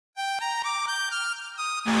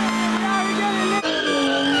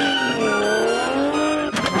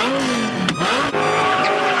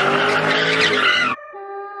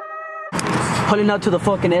pulling up to the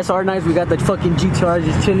fucking SR nights. We got the fucking GTR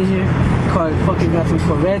just chilling here. Fucking got some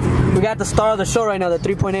Corvettes. We got the star of the show right now, the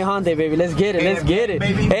 3.8 Hyundai, baby. Let's get it, let's get it.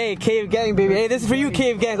 Baby. Hey, Cave Gang, baby. Hey, this is for you,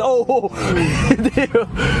 Cave Gangs. Oh,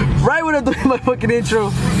 right when I'm doing my fucking intro,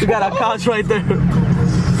 we got our couch right there.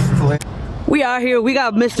 We out here. We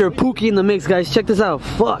got Mr. Pookie in the mix, guys. Check this out.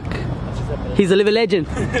 Fuck. He's a living legend.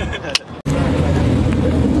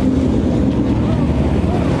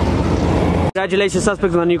 Congratulations,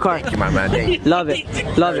 suspects, on a new car. Thank you, my man. Thank you. Love it.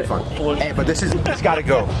 Love it. Fun. Hey, but it's gotta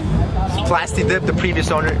go. Plastic dip, the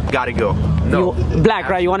previous owner, gotta go. No. Black,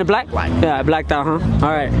 right? You want it black? Black. Yeah, blacked out, huh?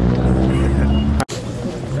 All right.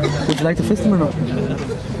 Would you like to fist him or no?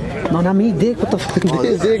 No, not me, Dick. What the fuck? Oh,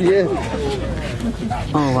 this Dick, yeah.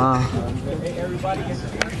 Oh, wow.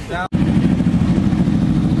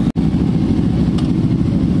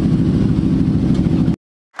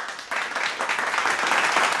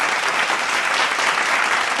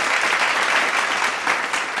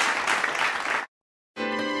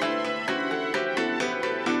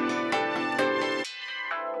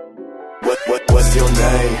 What's your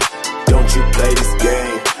name? Don't you play this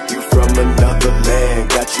game? You from another land,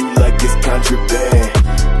 got you like it's contraband.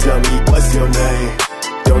 Tell me what's your name?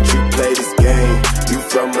 Don't you play this game? You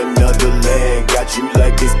from another land, got you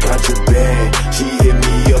like it's contraband. She hit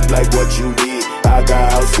me up like what you need. I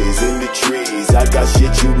got houses in the trees, I got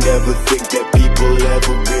shit you never think that people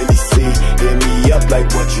ever really see. Hit me up like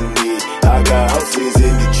what you need. I got houses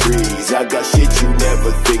in the trees, I got shit you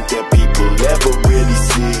never think that people ever really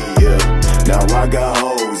see, yeah. Now I got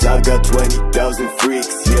hoes, I got 20,000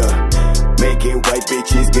 freaks, yeah. Making white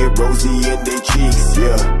bitches get rosy in their cheeks,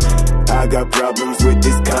 yeah. I got problems with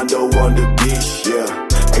this condo on the beach, yeah.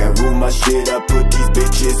 Can't rule my shit, I put these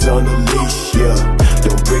bitches on a leash, yeah.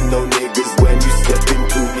 Don't bring no niggas when you step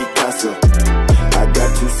into me casa. I got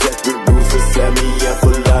 2 separate rooms for Sammy and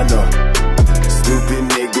Falana. Stupid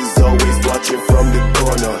niggas always watching from the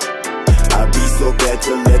corner. I be so bad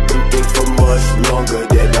to let them think for much longer.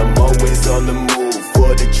 That I'm always on the move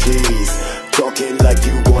for the cheese. Talking like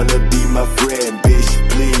you wanna be my friend, bitch,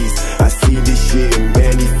 please. I see this shit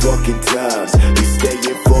many fucking times. You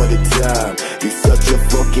staying for the time. You such a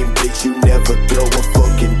fucking bitch, you never throw a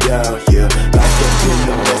fucking down, yeah. Like I'm in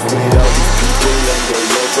the mess with all these people and they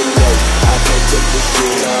never know. I can't take this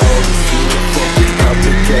shit, I always see the fucking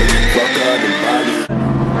complicated. Fuck all the body.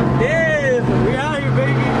 Yeah, we out here,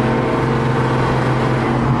 baby.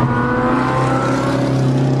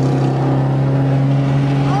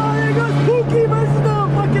 Oh, there goes Pookie versus the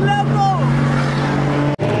fucking Lambo.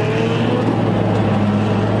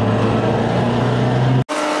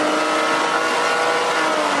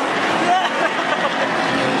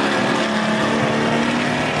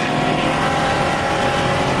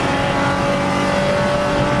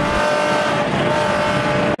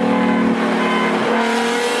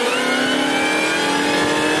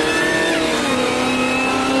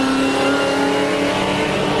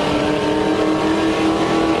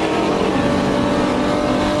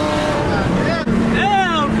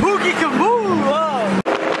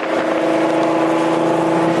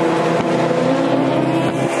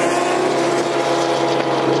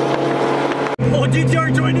 GTR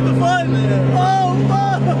joining the fun! Oh,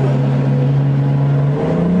 fuck!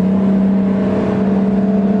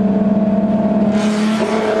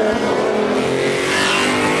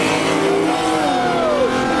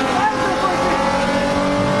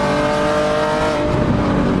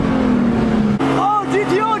 Oh,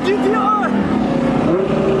 GTR! GTR!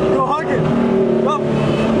 Go harder! Go!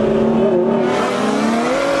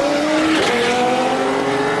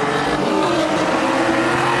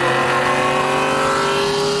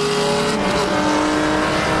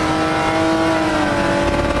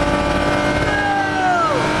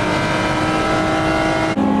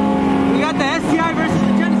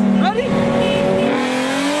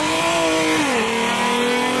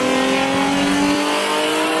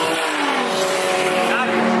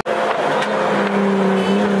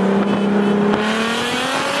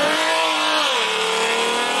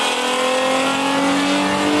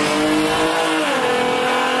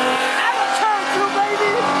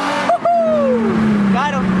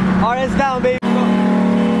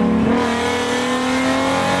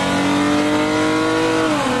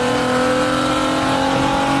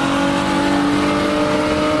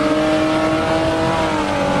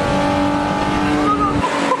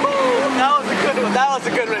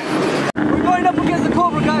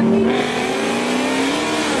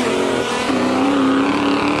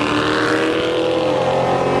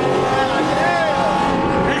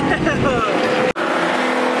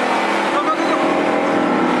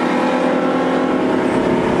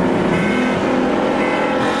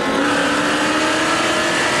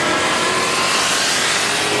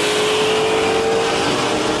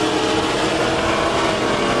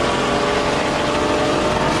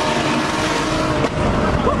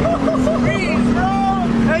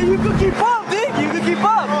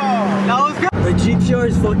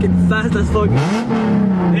 let's fucking.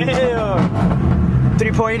 Yeah.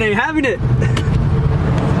 3.8 ain't having it. We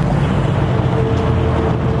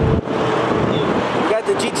got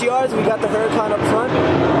the GTRs, we got the Huracan up front.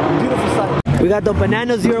 Beautiful sight. We got the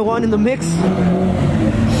Banana 01 in the mix.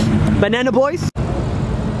 Banana boys.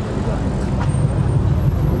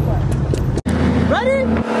 Ready?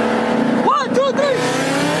 1, 2, 3.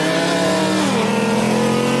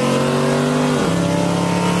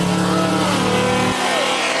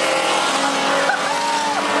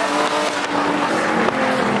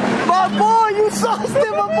 My boy, you sauced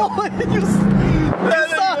it, my boy. You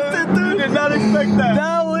sauced it, dude. Did not expect that.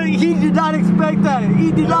 No, he did not expect that.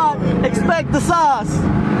 He did not expect the sauce.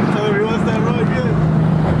 So he wants that road good.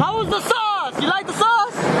 How was the sauce? You like the sauce?